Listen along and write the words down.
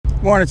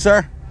Morning,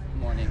 sir.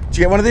 Morning. Did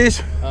you get one of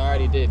these? I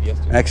already did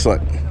yesterday.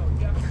 Excellent.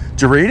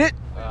 Did you read it?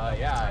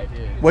 Yeah, I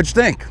did. What'd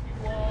you think?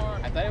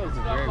 I thought it was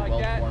a very well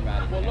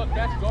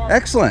formatted.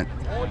 Excellent.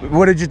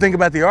 What did you think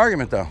about the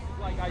argument, though?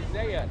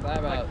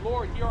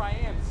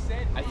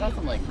 I saw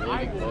some really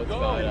big quotes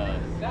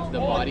about the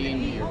body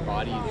in your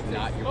body is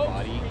not your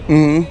body.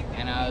 Mm-hmm.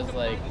 And I was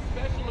like,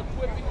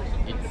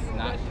 it's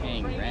not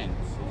paying rent.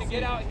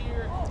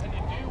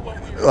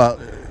 Well,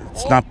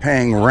 it's not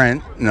paying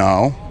rent,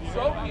 no.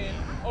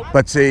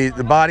 But see,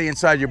 the body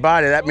inside your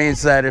body, that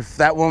means that if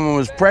that woman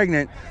was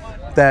pregnant,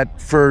 that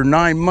for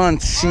 9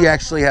 months she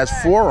actually has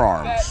 4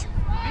 arms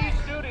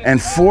and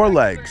 4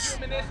 legs.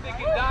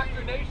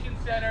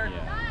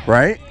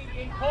 Right?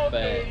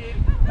 But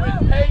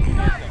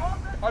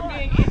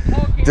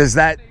does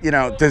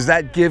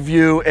that give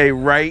you a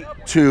right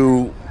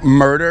to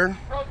murder?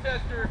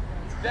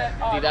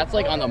 see, that's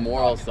on the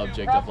moral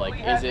subject of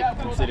is it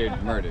considered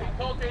murder?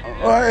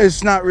 Well,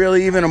 it's not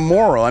really even a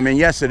moral. I mean,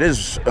 yes, it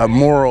is a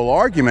moral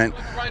argument,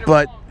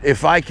 but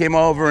if I came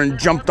over and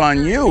jumped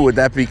on you, would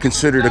that be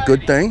considered a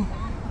good thing?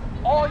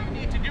 All you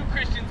need to do,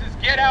 Christians, is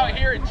get out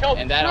here and tell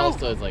the And that truth.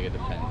 also is it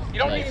depends. You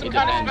don't need some it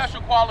kind of depends.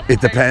 special qualification.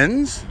 It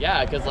depends.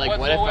 Yeah, because what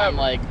if I'm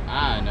I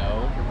don't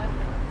know,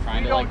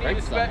 trying to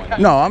rape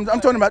someone? No, I'm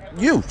talking about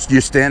you. You're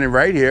standing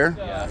right here.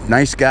 Yeah.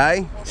 Nice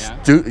guy,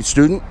 Yeah.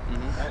 student.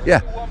 Mm-hmm.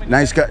 Yeah,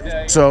 nice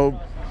guy. So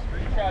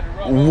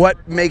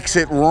what makes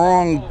it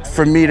wrong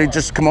for me to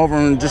just come over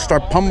and just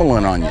start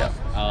pummeling on you?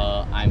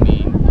 I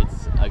mean,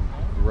 it's a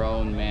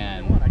grown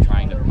man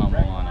trying to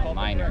pummel on a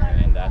minor,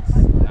 and that's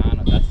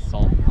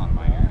assault on a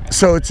minor.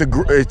 So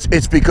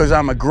it's because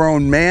I'm a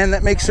grown man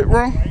that makes it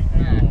wrong?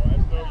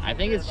 I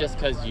think it's just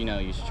because you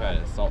should try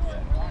to assault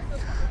someone.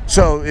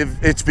 So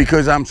if it's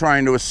because I'm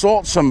trying to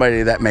assault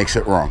somebody that makes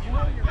it wrong?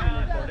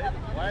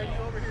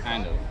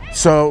 Kind of.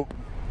 So,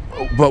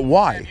 but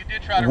why?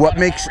 What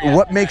makes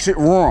it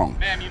wrong?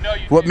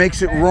 What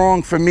makes it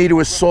wrong for me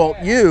to assault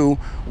you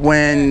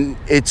when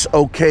it's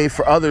okay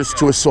for others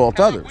to assault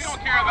others?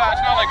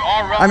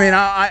 I mean,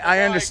 I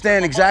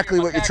understand exactly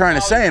what you're trying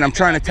to say, and I'm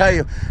trying to tell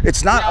you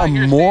it's not a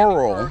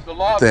moral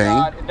thing,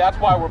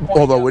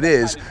 although it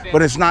is,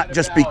 but it's not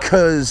just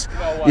because,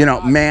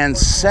 man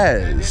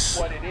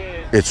says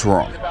it's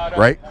wrong,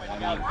 right?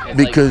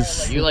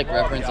 Because you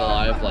reference a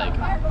lot of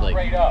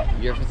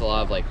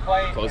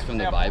quotes from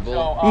the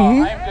Bible,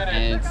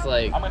 and it's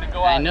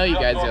I know you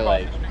guys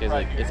are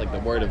because it's the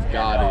Word of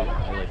God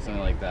or something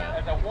like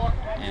that,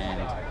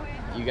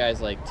 and you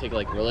guys take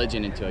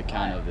religion into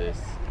account of this,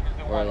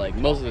 or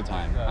most of the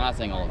time. I'm not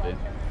saying all of it.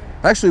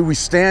 actually we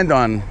stand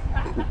on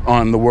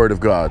the Word of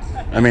God.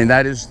 I mean,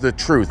 that is the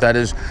truth. That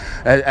is,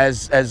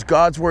 as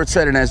God's Word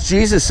said, and as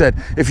Jesus said,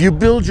 if you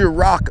build your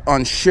rock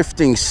on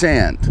shifting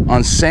sand,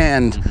 on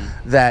sand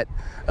that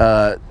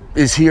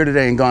is here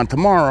today and gone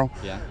tomorrow,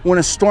 when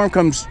a storm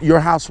comes, your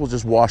house will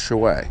just wash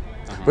away.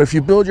 But if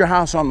you build your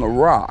house on the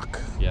rock,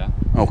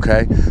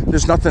 okay,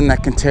 there's nothing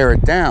that can tear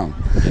it down.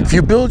 If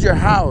you build your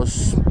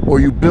house, or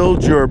you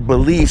build your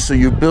beliefs, or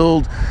you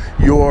build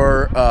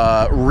your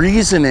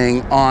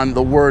reasoning on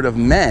the word of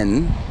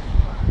men,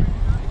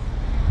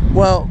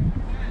 well,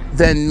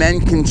 then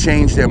men can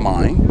change their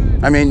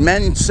mind. I mean,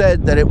 men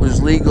said that it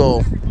was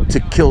legal to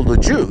kill the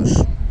Jews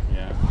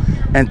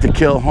and to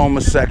kill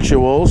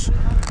homosexuals,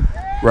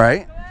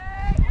 right?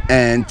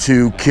 And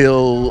to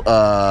kill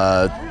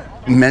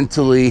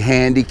mentally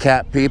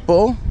handicapped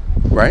people,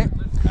 right?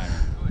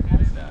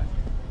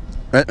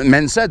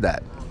 Men said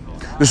that.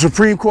 The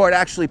Supreme Court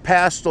actually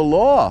passed a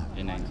law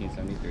In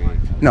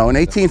 1973. no, in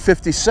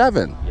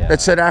 1857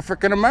 that said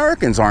African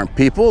Americans aren't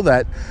people,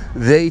 that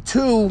they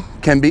too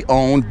can be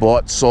owned,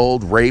 bought,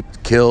 sold,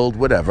 raped, killed,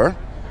 whatever.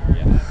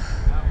 And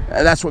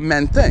that's what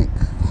men think.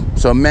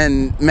 So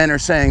men are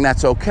saying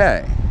that's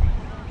okay.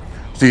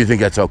 So you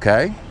think that's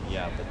okay?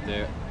 Yeah, but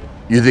they're...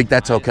 You think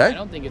that's okay? I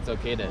don't think it's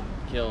okay to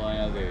kill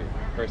another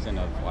person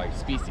of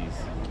species.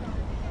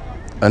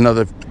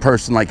 Another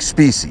person like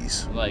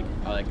species. Like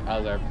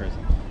other person.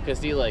 Because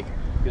see,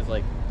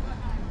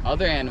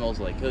 other animals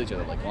kill each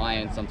other.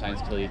 Lions sometimes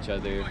kill each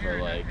other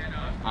for I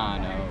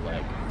don't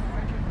know,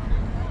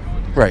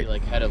 Right.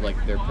 head of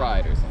their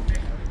pride or something.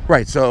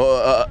 Right,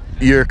 so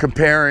you're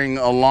comparing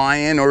a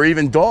lion, or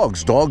even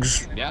dogs.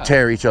 Dogs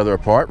tear each other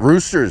apart.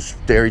 Roosters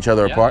tear each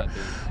other apart.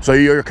 So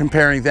you're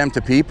comparing them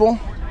to people?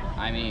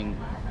 I mean,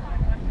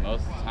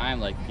 most of the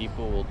time,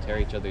 people will tear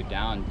each other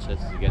down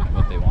just to get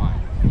what they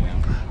want.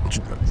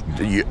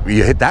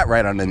 You hit that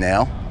right on the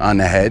nail, on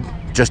the head,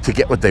 just to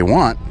get what they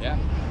want. Yeah.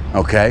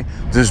 Okay?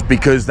 Just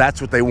because that's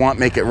what they want,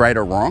 make it right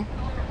or wrong?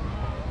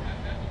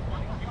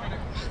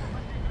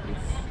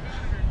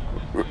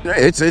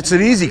 It's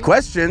an easy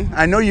question.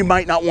 I know you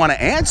might not want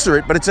to answer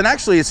it, but it's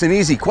an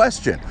easy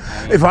question.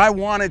 If I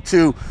wanted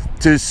to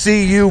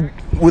see you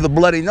with a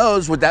bloody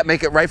nose, would that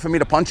make it right for me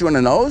to punch you in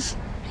the nose?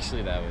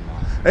 Actually, that would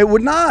not. It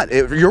would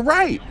not. You're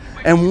right.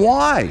 And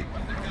why?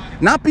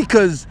 Not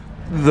because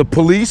the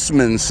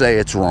policemen say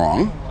it's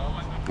wrong,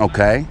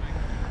 okay?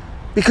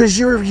 Because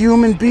you're a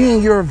human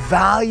being. You're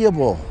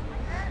valuable.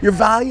 You're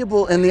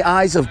valuable in the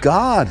eyes of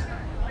God.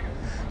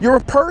 You're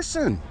a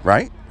person,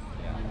 right?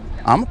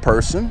 I'm a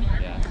person.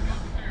 Yeah.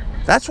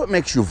 That's what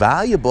makes you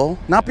valuable.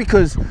 Not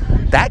because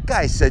that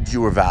guy said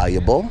you were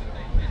valuable.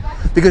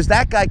 Because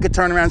that guy could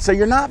turn around and say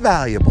you're not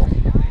valuable.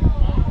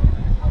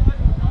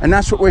 And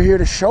that's what we're here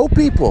to show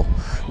people.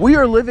 We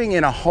are living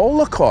in a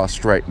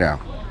Holocaust right now.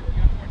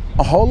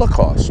 A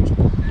Holocaust.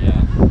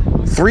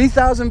 Yeah.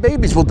 3,000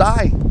 babies will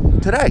die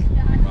today.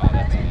 Wow,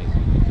 that's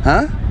amazing.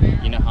 Huh?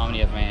 You know how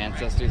many of my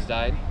ancestors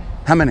died?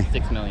 How many?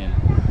 6 million.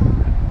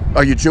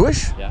 Are you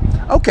Jewish? Yeah.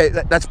 Okay,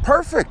 that's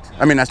perfect.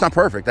 I mean, that's not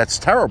perfect. That's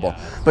terrible.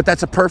 Yeah. But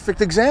that's a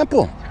perfect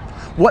example.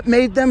 What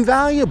made them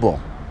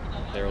valuable?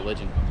 Their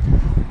religion.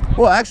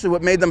 Well, actually,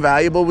 what made them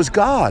valuable was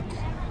God,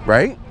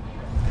 right?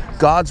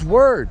 God's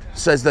word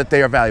says that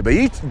they are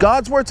valuable.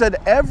 God's word said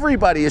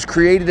everybody is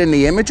created in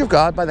the image of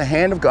God by the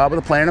hand of God with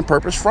a plan and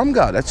purpose from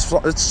God.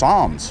 That's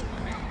Psalms,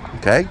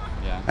 okay?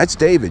 Yeah. That's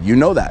David. You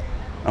know that,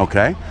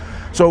 okay?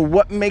 So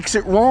what makes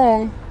it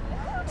wrong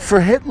for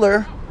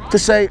Hitler to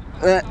say,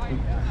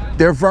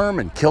 they're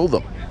vermin, kill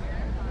them?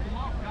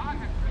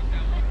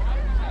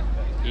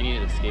 He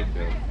needed a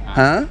scapegoat.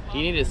 Huh?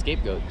 He needed a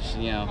scapegoat,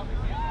 you know.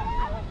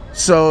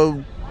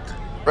 So,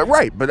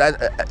 right, but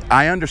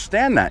I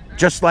understand that.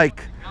 Just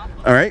like,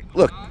 all right,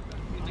 look,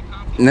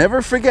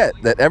 never forget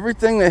that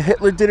everything that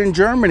Hitler did in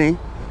Germany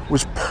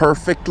was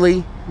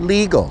perfectly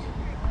legal,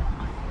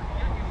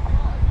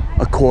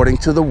 according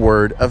to the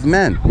word of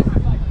men.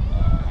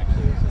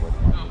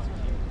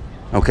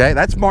 Okay,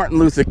 that's Martin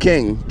Luther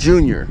King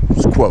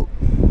Jr.'s quote.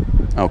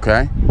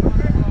 Okay,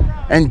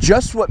 and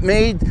just what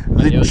made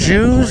the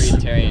Jews...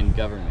 Authoritarian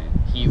government.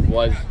 He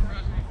was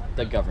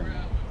the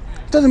government.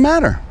 Doesn't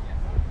matter.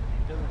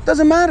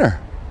 Doesn't matter.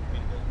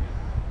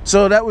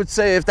 So that would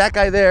say if that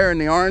guy there in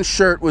the orange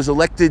shirt was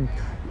elected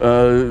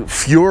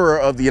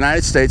Führer of the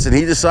United States and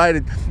he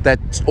decided that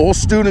all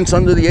students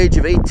under the age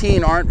of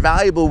 18 aren't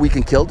valuable, we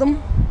can kill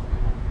them?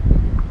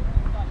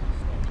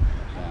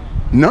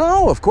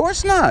 No, of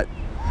course not.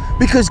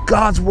 Because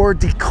God's word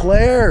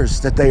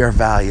declares that they are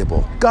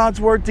valuable.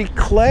 God's word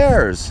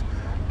declares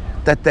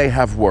that they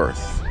have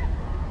worth.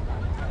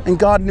 And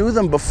God knew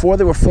them before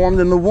they were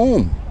formed in the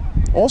womb.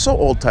 Also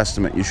Old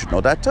Testament, you should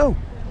know that too.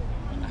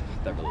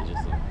 That religious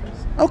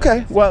person.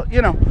 Okay, well,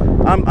 you know,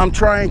 I'm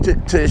trying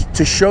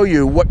to show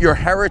you what your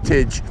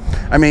heritage,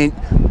 I mean,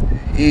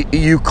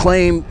 you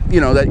claim,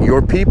 you know, that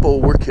your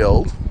people were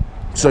killed,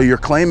 so you're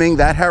claiming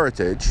that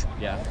heritage.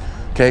 Yeah.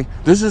 Okay,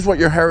 this is what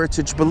your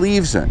heritage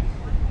believes in.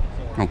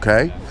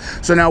 Okay,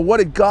 so now what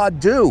did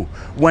God do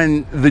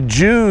when the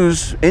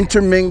Jews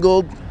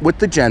intermingled with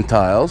the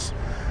Gentiles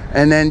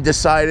and then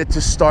decided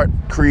to start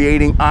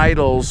creating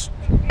idols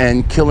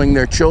and killing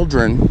their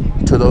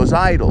children to those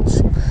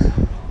idols?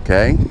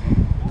 Okay,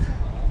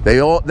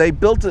 they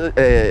built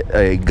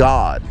a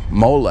god,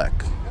 Molech,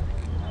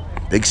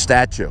 big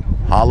statue,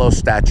 hollow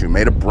statue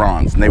made of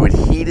bronze, and they would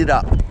heat it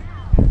up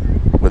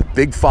with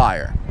big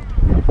fire,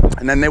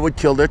 and then they would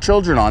kill their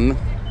children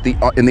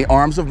in the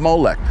arms of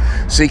Molech,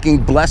 seeking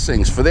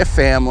blessings for their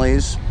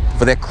families,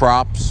 for their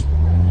crops,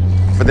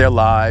 for their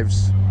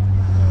lives.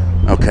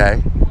 Okay,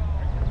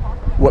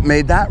 what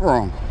made that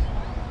wrong?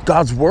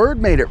 God's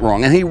word made it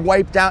wrong, and he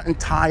wiped out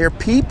entire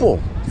people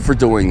for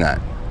doing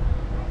that.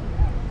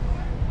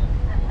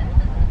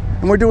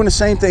 And we're doing the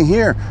same thing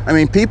here. I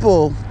mean,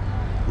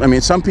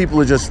 some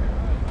people are just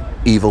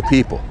evil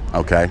people,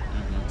 okay?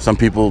 Some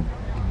people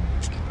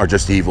are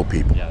just evil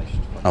people,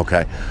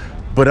 okay?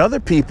 But other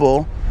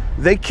people,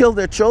 they kill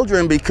their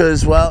children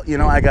because, well, you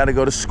know, I got to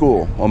go to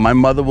school, or my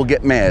mother will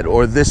get mad,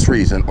 or this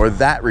reason, or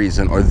that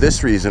reason, or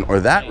this reason, or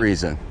that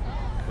reason.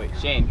 Wait,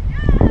 Shane,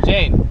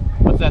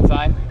 what's that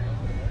sign?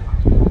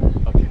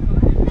 Okay.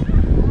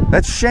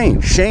 That's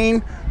Shane.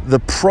 Shane, the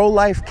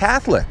pro-life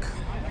Catholic,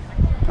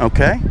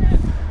 okay,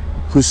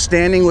 who's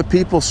standing with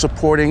people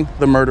supporting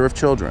the murder of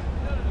children.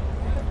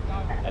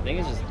 I think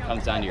it just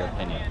comes down to your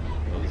opinion.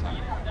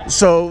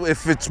 So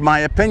if it's my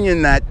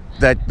opinion that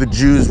the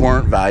Jews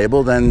weren't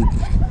valuable, then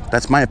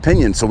that's my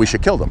opinion, so we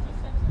should kill them.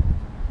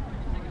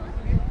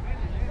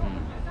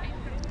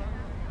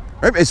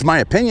 Right? It's my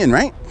opinion,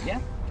 right?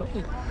 Yeah,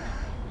 totally.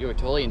 You are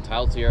totally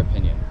entitled to your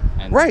opinion.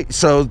 And right,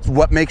 so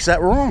what makes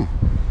that wrong?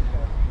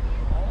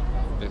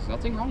 There's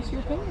nothing wrong with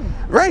your opinion.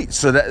 Right,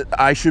 so that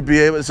I should be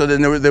able, so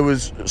then there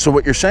was, so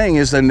what you're saying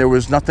is then there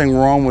was nothing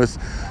wrong with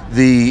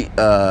the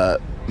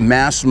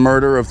mass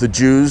murder of the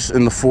Jews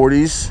in the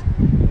 40s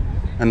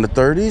and the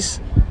 30s?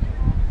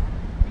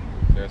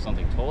 There's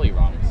something totally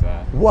wrong with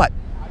that. What?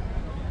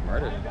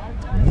 Murder.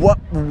 What?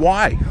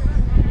 Why?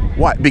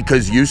 Why?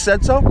 Because you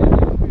said so?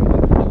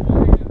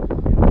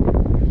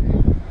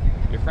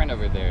 Your friend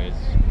over there is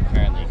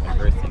apparently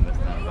conversing with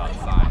them about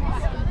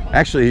signs.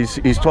 Actually,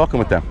 he's talking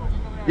with them.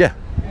 Yeah,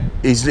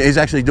 he's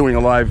actually doing a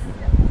live.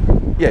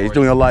 Yeah, he's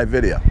doing a live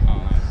video.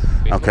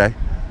 Facebook. Okay,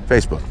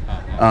 Facebook.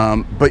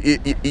 But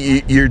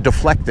you're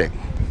deflecting.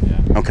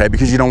 Yeah. Okay,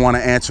 because you don't want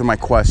to answer my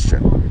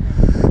question.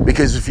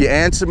 Because if you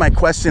answer my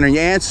question and you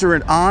answer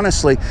it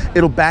honestly,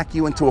 it'll back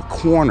you into a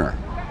corner.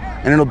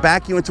 And it'll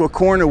back you into a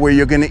corner where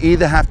you're going to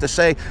either have to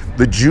say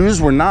the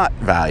Jews were not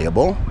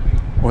valuable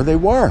or they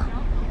were.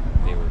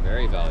 They were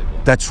very valuable.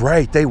 That's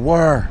right, they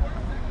were.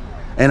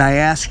 And I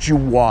asked you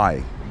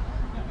why.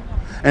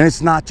 And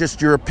it's not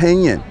just your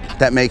opinion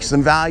that makes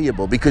them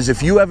valuable, because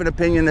if you have an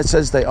opinion that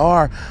says they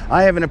are,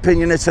 I have an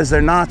opinion that says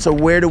they're not, so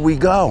where do we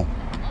go?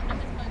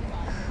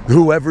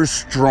 Whoever's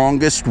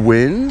strongest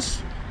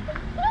wins?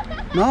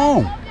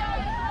 No.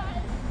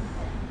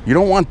 You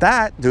don't want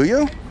that, do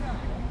you?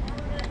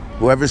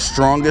 Whoever's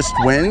strongest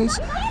wins?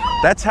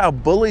 That's how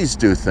bullies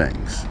do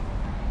things.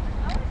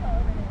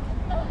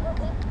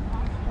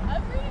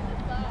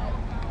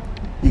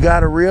 You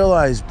gotta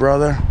realize,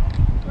 brother,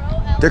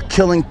 they're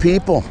killing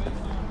people.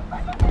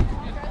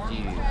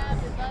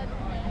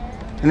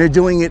 And they're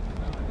doing it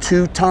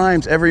 2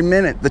 times every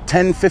minute. The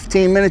 10,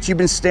 15 minutes you've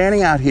been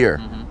standing out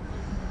here.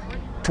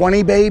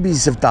 20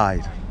 babies have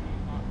died.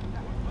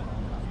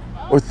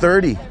 Or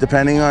 30,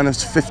 depending on if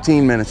it's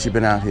 15 minutes you've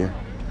been out here.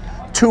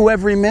 2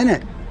 every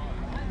minute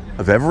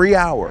of every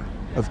hour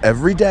of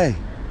every day.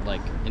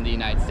 Like in the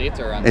United States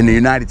or around? In the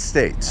United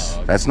States. Oh,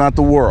 okay. That's not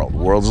the world. The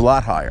world's a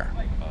lot higher.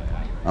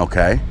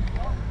 Okay?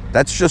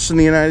 That's just in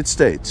the United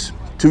States.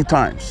 2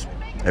 times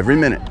every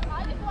minute.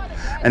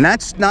 And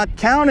that's not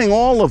counting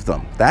all of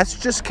them. That's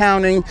just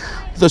counting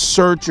the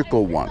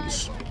surgical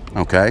ones,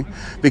 okay?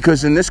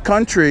 Because in this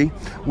country,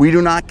 we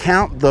do not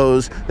count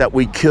those that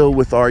we kill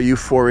with our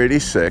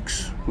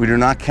U-486. We do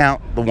not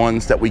count the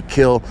ones that we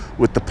kill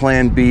with the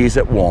Plan Bs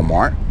at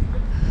Walmart.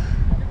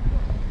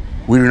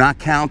 We do not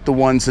count the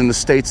ones in the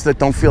states that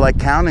don't feel like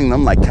counting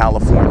them, like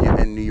California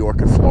and New York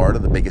and Florida,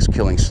 the biggest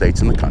killing states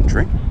in the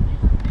country.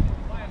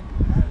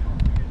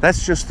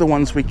 That's just the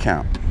ones we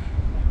count.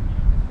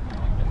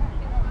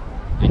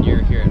 And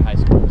you're here in high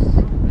schools.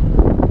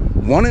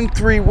 1 in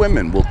 3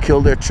 women will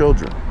kill their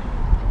children.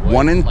 Would,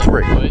 1 in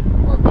 3. Would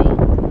or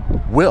will?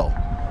 Will.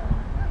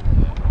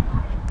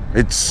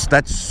 That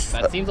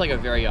seems like a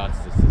very odd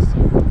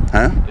statistic.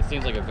 Huh? It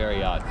seems like a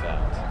very odd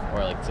fact,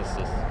 or like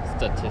statistic.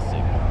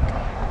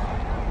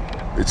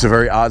 It's a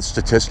very odd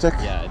statistic.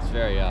 Yeah, it's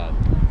very odd.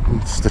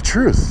 It's the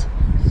truth.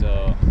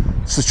 So.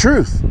 It's the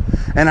truth.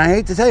 And I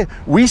hate to tell you,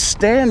 we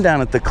stand down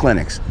at the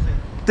clinics.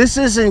 This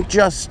isn't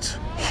just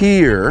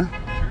here.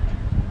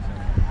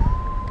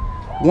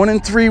 1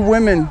 in 3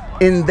 women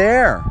in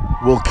there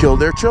will kill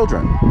their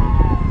children.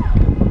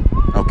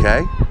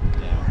 Okay?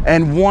 Yeah.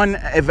 And 1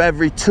 of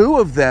every 2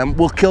 of them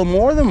will kill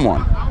more than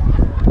 1.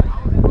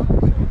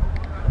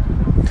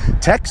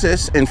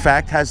 Texas, in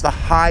fact, has the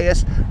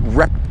highest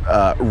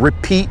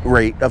repeat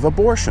rate of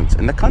abortions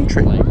in the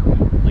country. Like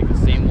the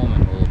same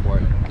woman will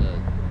abort the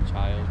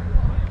child?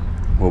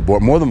 Will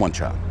abort more than 1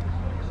 child.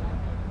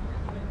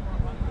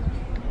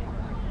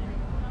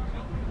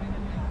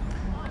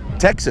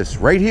 Texas,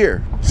 right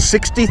here,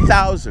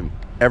 60,000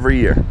 every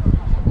year.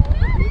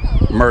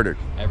 Murdered.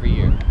 Every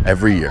year.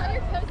 Every year.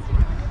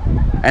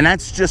 And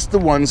that's just the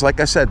ones, like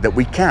I said, that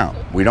we count.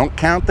 We don't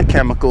count the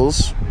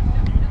chemicals.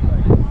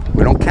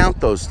 We don't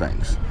count those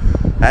things.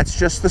 That's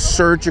just the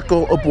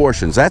surgical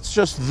abortions. That's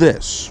just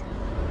this.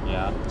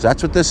 Yeah. So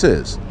that's what this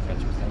is.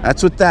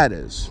 That's what that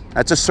is.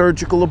 That's a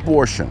surgical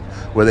abortion,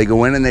 where they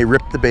go in and they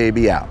rip the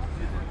baby out.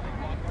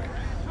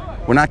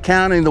 We're not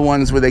counting the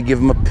ones where they give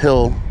them a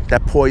pill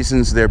that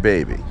poisons their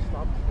baby.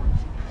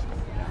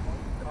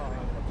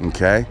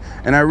 Okay?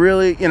 And I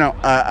really, you know,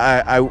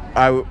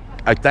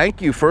 I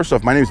thank you, first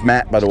off. My name's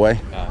Matt, by the way.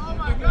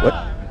 What?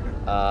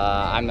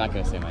 I'm not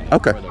going to say my name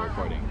Okay. for the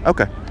recording.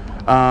 Okay.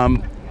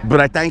 But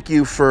I thank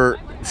you for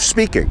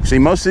speaking. See,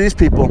 most of these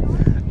people,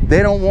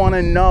 they don't want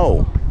to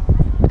know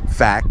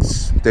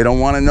facts. They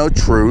don't want to know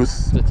truth.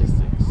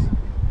 Statistics.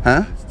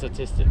 Huh?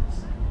 Statistics.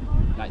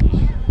 Not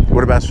usually.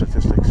 What about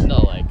statistics? No,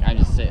 like, I'm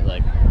just saying,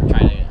 like,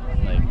 trying to,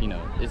 like, you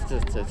know, it's the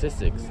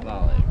statistics,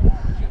 not like,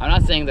 I'm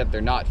not saying that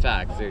they're not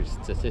facts, they're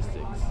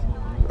statistics.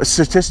 A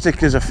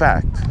statistic is a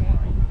fact.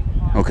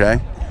 Okay?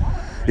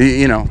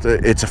 You know,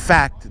 it's a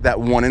fact that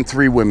 1 in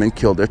 3 women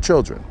kill their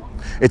children.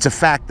 It's a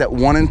fact that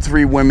 1 in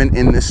 3 women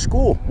in this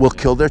school will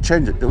kill their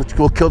children.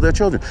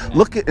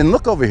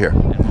 Look over here.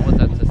 And what was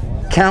that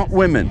statistic? Count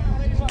women.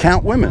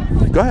 Count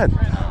women. Go ahead.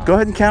 Go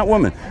ahead and count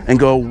women. And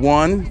go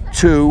 1,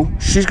 2,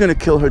 she's going to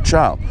kill her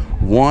child.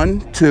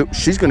 1, 2,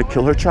 she's going to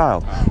kill her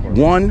child.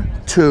 1,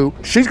 2,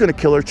 she's going to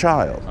kill her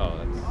child. Oh,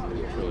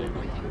 that's really...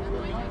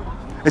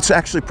 It's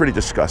actually pretty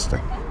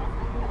disgusting.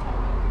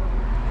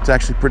 It's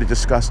actually pretty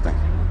disgusting.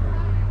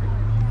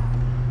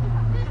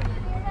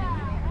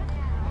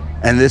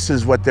 And this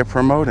is what they're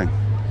promoting.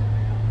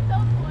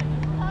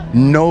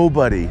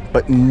 Nobody,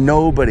 but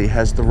nobody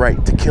has the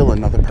right to kill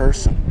another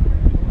person.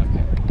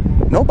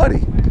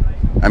 Nobody.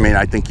 I mean,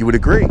 I think you would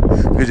agree.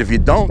 Because if you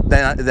don't,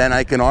 then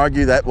I can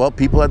argue that, well,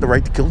 people had the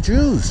right to kill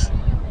Jews.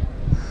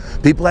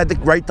 People had the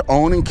right to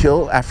own and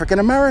kill African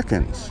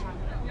Americans.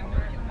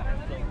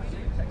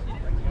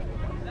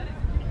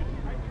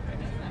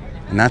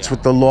 And that's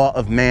what the law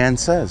of man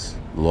says.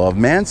 The law of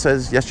man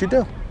says, yes, you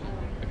do.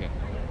 Okay.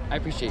 I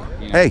appreciate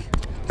you. Hey,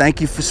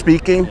 thank you for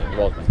speaking. You're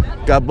welcome.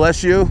 God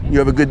bless you. You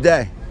have a good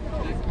day.